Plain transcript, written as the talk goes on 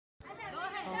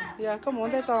Yeah, come on,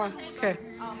 that's on. Okay.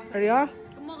 Ready up?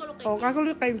 Oh, các con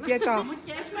nước tay chia cho.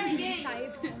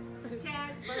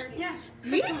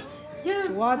 Me? Yeah.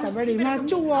 Chúa, chả phải đi mà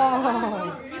chúa.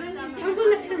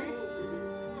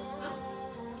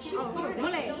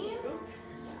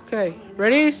 Okay,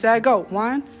 ready, set, go.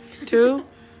 1, 2,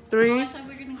 3,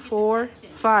 4,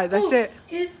 5. That's it.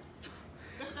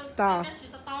 Stop.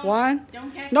 1.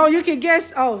 No, you can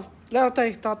guess. Oh, leo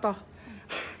tay, to.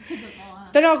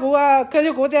 Thế nào cũng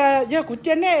cái của cái giờ của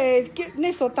trên này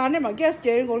số tan này mà guess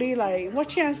chơi của đi lại what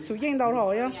chance to win đâu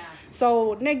rồi á. So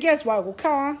next guess vào của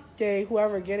count chơi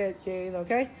whoever get it chơi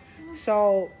okay. So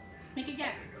Make a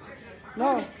guess.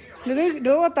 no,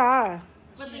 đứa ta.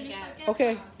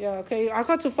 Okay, yeah, okay. I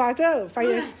got to fight.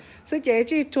 So chơi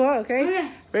chỉ chúa, okay.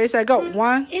 Ready, set, go.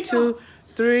 1, 2,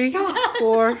 3,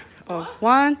 4. Oh,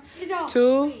 1,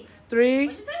 2, 3,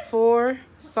 4,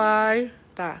 5.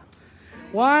 Ta.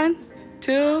 1,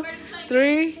 2,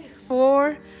 3,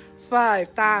 4, 5.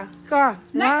 Ta. Come on.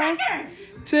 1,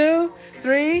 2,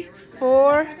 3,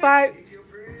 4, 5.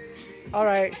 All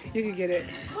right, you can get it.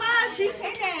 Wow, she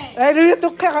said that. Hey, do you have to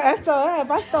cut answer?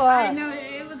 Basta. I know,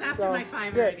 it was after So, my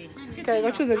 5 good. already. Okay,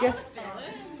 go choose again.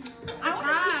 I want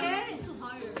to see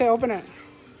it. Okay, open it.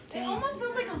 It almost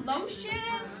feels like a lotion,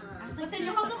 but then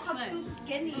you have too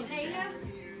skinny.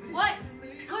 What?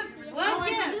 Oh,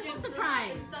 I thought this was a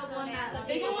surprise.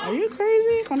 Are you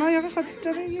crazy? Kung ayaw ka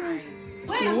katitari.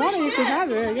 You want it, you can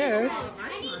have it, I guess.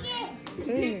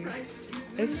 Hey,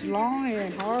 it's long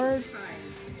and hard.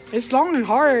 It's long and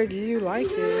hard. You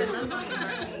like it.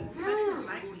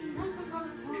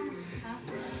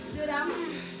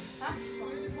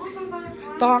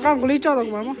 Tao các con lý cho tao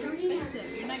mà.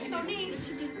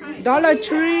 Dollar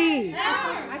Tree.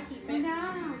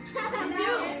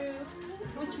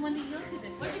 Which one did you go to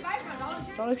this one?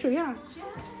 Dollar Tree à?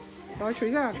 Dollar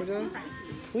Tree à? Của tôi.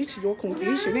 Quý chỉ có khủng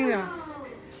ý xử này à?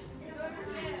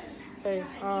 Hey,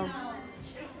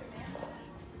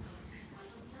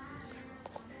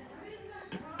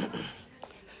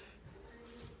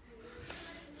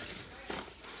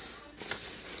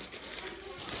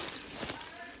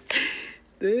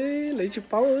 Đấy, lấy chụp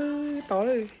báo ơi, to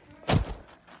đây.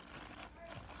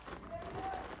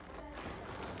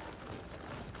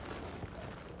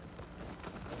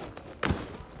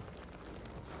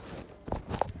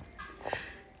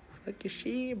 Fuck your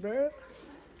shit, bro.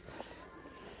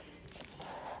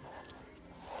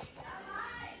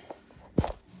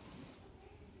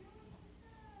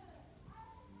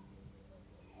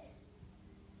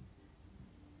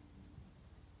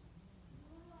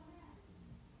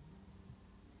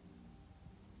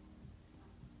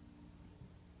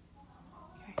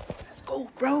 Go,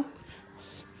 bro.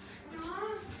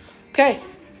 Okay.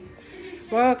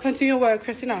 Well, continue with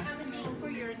Christina.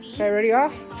 Okay, ready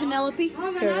up? Penelope.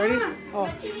 Okay, ready? Oh,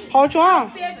 hold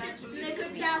on.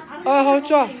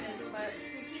 Hold on.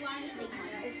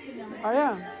 Oh,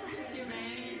 yeah.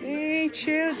 Hey,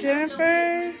 chill,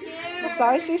 Jennifer. What's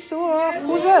that? See, so,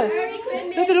 who's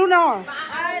this? What to do now?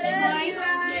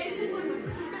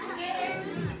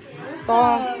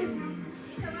 Stop.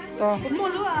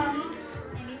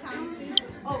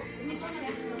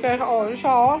 Okay, oh,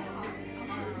 sao?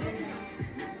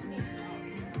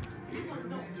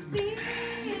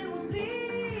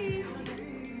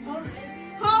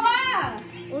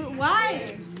 Why?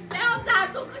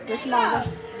 This manga.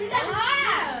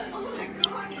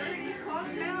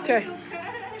 Okay.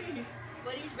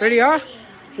 Ready up?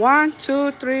 1,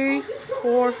 2, 3,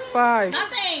 4, 5.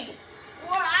 Nothing.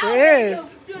 There is.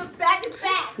 Do it back and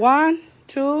back. 1,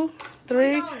 2,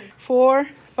 3, 4,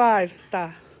 5.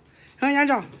 Ta. Hơi nhanh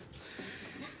rồi.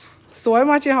 Sủi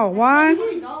mà chị hảo. 1,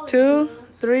 2,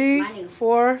 3,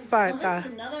 4, 5. Ta.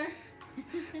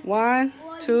 1,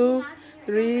 2,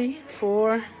 3,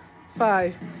 4,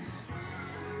 5.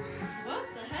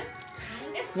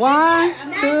 1,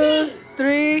 2,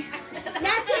 3.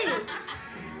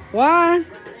 1,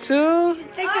 2,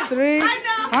 3.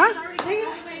 Huh?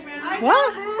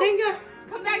 What? Danger.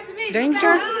 Come back to me.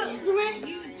 Danger?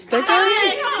 Sticker?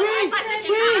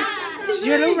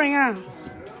 Your little ring out.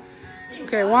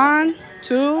 Okay, 1,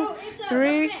 2,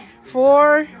 3,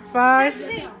 4, 5.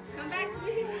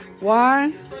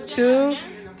 1, 2,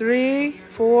 3,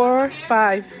 4,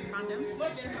 5.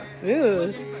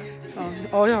 Ew.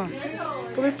 Oh, yeah.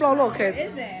 Có biết blow look kid.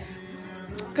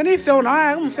 Cái này phiêu nó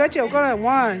ai cũng phiêu chiều con này. 1,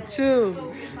 2,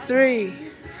 3,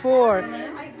 4.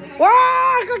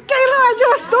 Wow, có cây là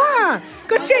cho sao?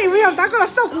 Có chị bây giờ ta có là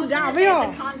sao cũng đã bây giờ.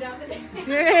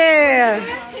 Yeah.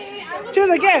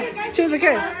 Choose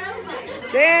again.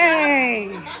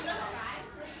 Dang.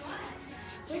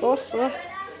 So.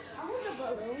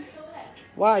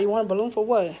 Wow, you want a balloon for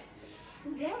what?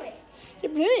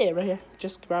 Yeah, right here.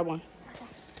 Just grab one.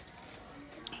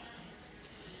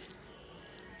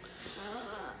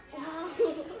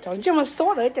 Trời chứ mà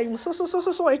số đấy, chạy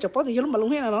số ấy chụp bao thì lúc mà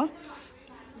luôn hết rồi đó.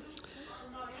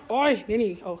 Ôi,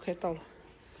 Nini, okay, tao.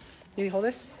 Nini, hold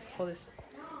this.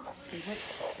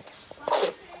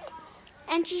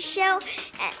 And she showed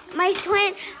my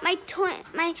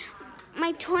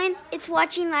twin is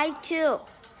watching live too.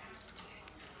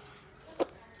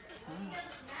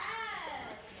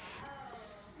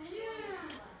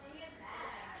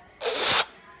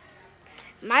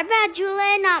 My bad,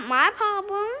 Julie, not my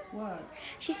problem. What?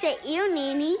 She said, ew,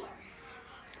 Nini.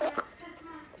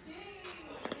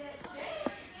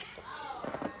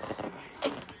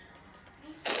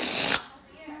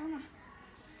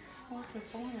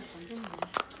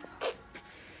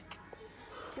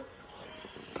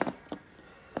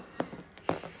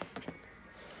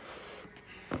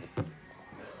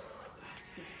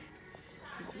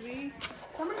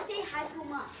 Somebody say hi,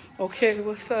 Puma. Okay,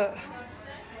 what's up?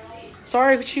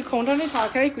 Sorry, she called on it.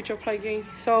 Okay, good job playing.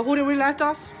 So who did we left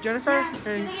off? Jennifer?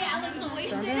 And Look at Alex so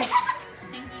wasted.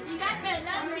 You got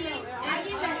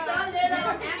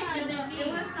It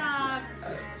was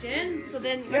Jen. So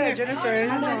then yeah, Jennifer.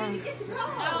 And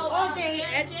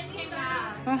Jen came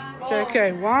out.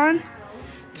 Okay, 1,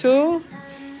 2,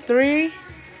 3,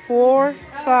 4,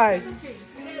 5.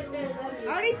 I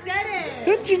already said it.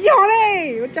 Good job,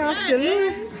 good job,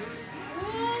 silly.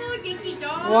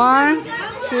 1,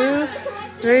 2,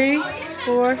 3,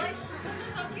 4.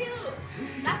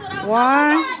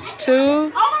 1,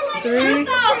 2, 3.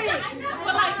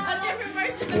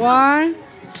 1,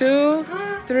 2,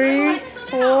 3,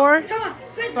 4,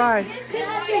 5.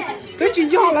 Tôi chỉ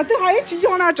dọn là tôi thấy chỉ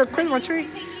dọn là cho Christmas tree.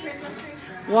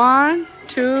 1,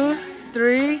 2,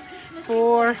 3,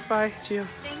 4, 5. Chill.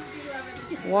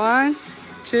 1,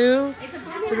 2,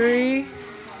 3.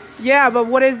 Yeah, but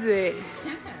what is it?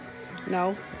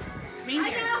 No.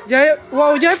 Yeah,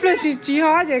 well, yeah, please,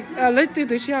 let's do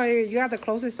this. You got the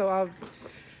closest, so I'll.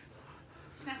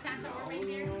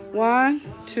 1,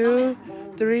 2,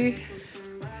 3.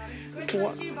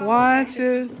 1,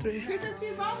 2, 3. Christmas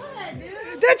tree bobblehead,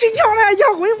 dude. That's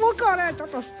you, we won't go there.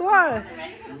 That's a sword.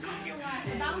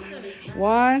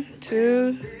 1,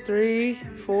 2, 3,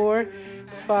 4,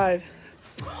 5.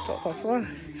 That's one.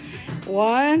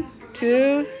 1,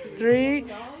 2, 3,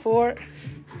 4.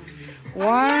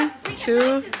 1,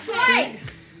 2, 3.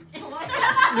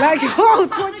 Let go.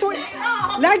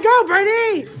 Let go,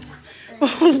 Brady.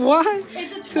 1,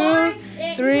 2,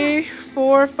 3,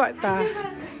 4, 5.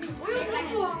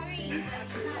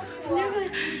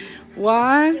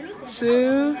 1,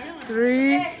 2,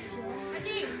 3.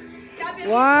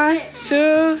 1,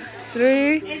 2,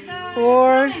 3,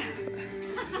 4.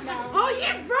 Oh,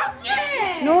 yes, broke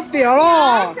it. No,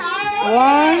 Theodore.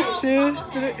 1, 2,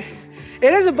 3.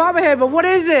 It is a bobblehead, but what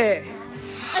is it?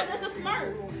 It's a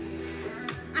Smurf.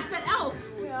 I said elf.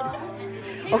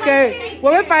 Okay,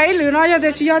 well, we buy it now. You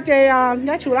just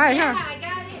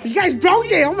You guys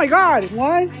broke it. Oh my God.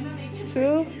 1,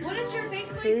 2. What is your face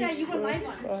like that you would like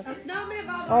one? A snowman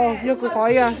bobblehead. Oh, you go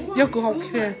higher. You go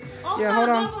okay. Yeah, hold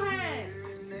on.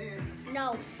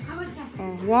 No.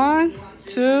 1,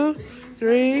 2,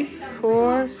 3,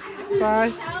 4,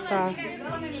 5, 5.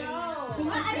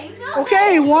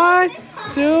 Okay, 1,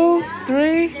 2,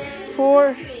 3,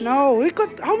 4. No, we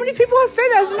could. How many people have said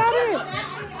that's not it?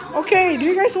 Okay, do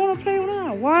you guys want to play or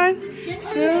not? 1,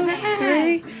 2,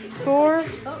 3, 4,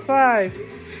 5.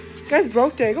 You guys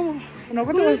broke it. Come on. No,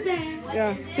 go to it.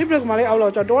 Yeah. Tiếp được mà lấy áo lò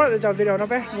cho đố cho video nó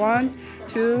bé. 1,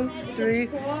 2, 3,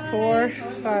 4,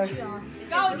 5.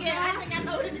 Go again. I think I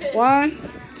know what it is. 1,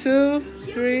 2,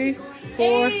 3,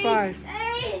 4, 5.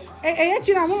 Hey,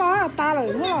 chị nào muốn nói ta là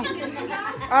đúng không?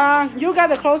 You got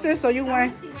the closest, so you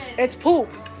win. It's poop.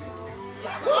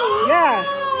 Yeah.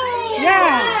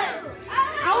 Yeah.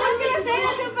 I was gonna say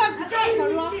that too, but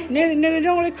Nigga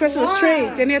don't like Christmas tree.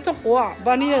 Chị này thúc quá.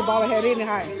 Bunny là bảo hệ đi này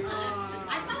hay. I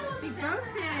thought it was his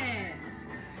birthday.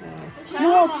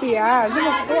 Mua bìa, nhưng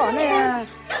mà số này.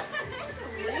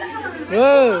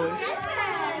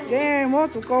 Damn,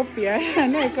 what to go bìa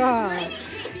này cơ.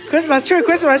 Christmas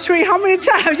tree. How many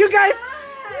times, you guys?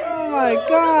 Oh my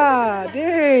God,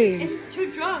 dang. it's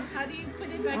too drunk. How do you put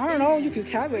it back? I don't know. You could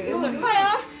have it.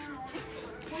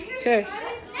 Okay.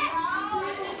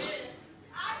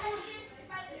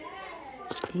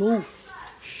 Move.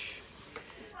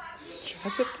 Should I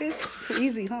put this? Too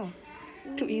easy, huh?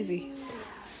 Too easy.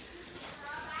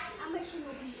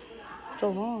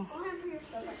 Don't know.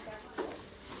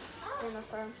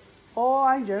 Oh,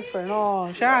 I'm Jennifer.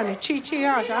 No, Sharon, chi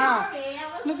ha, Sharon.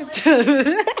 Look at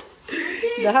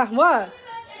that. What?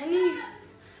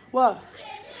 What?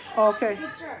 Oh, okay.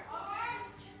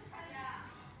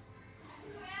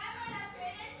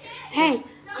 Hey,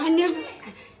 I never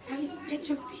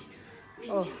picture.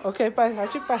 Oh, okay, bye. I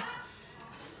should bye.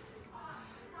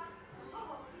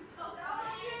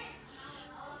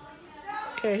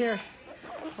 Okay, here.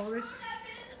 Hold this.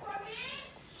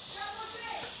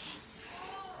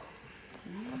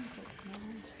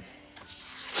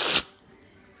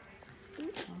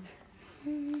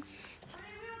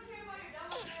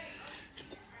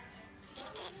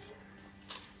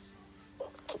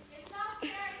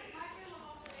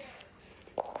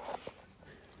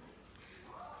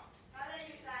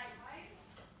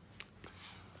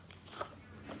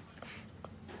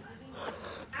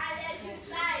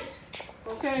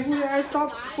 Okay, who did I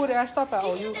stop? Who did I stop at?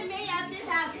 Oh, you.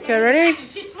 Okay, ready?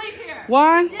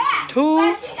 1,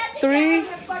 2, 3,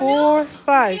 4,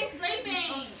 5.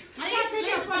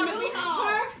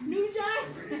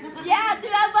 Yeah, do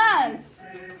that one.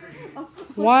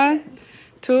 1,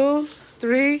 2,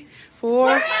 3,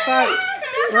 4, 5.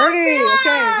 Ready?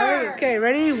 Okay, hurry. Okay,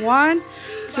 ready? 1,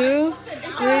 2,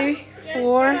 3,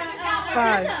 4,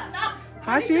 5.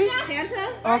 Hachi? Santa?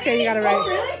 Okay, you got it right. Oh,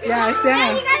 really? Yeah, it's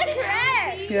Santa. You got it correct.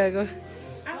 Yeah, go.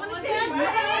 I want to say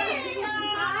birthday.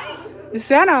 It's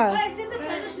Santa. Is this a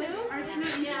present too?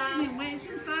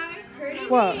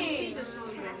 What?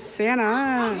 Santa.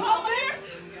 Oh,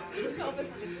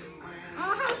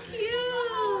 how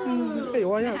cute. Cái gì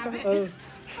vậy? Ừ.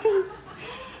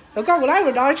 Rồi con của nó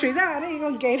vừa đòi chuyện ra đi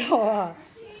con kệ đồ à.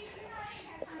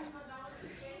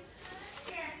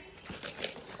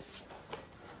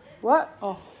 What?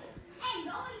 Oh.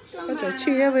 Có chỗ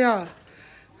chi á bây giờ.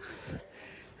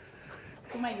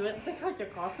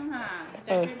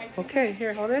 Okay,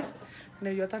 here, hold this.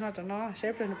 Nếu vô ta nó cho nó,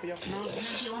 shape lên nó. Do you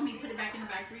want me to put it back in the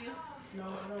bag for you? No.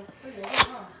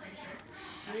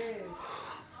 Yes.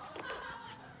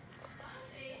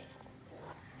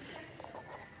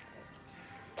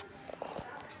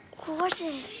 What's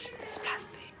it? It's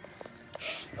plastic.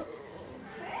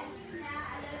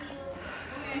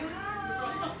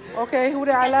 Okay, who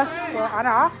did I left?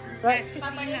 Anna? Right?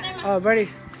 Oh, ready.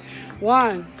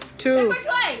 1, 2.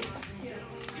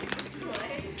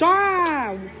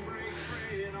 John!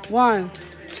 1,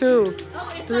 2,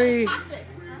 3.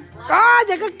 Ah,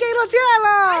 ya que lo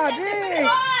tiene.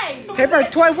 Paper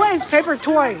toy. What is paper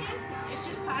toy? It's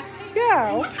just plastic.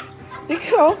 Yeah. You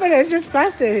can open it. It's just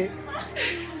plastic.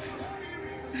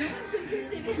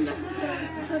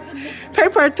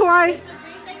 Paper toy.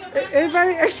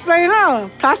 Everybody explain how.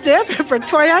 Plastic paper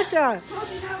toy aja. That's what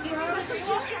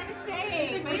she was trying to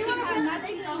say. But you don't have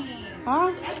nothing on me.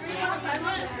 Huh?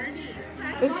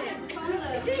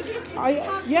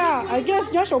 I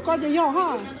guess 有首歌就用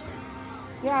哈。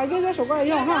Yeah, I guess 有首歌就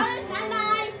用哈。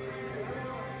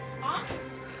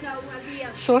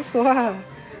说说啊。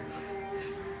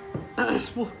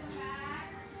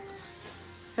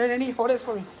Hey, Lenny, hold this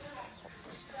for me.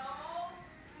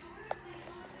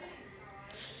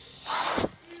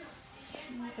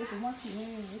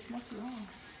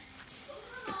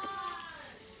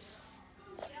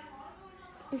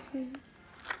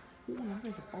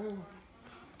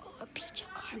 A peach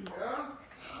card.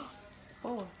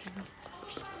 Oh,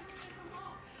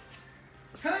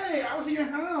 Hey, I was in your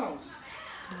house.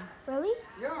 Really?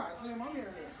 Yeah, I saw your mommy in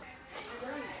there.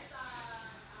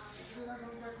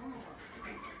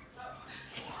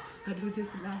 I do this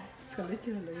last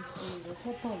collectionเลยโอ้โหโค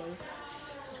ตรเลย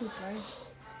ชุดไร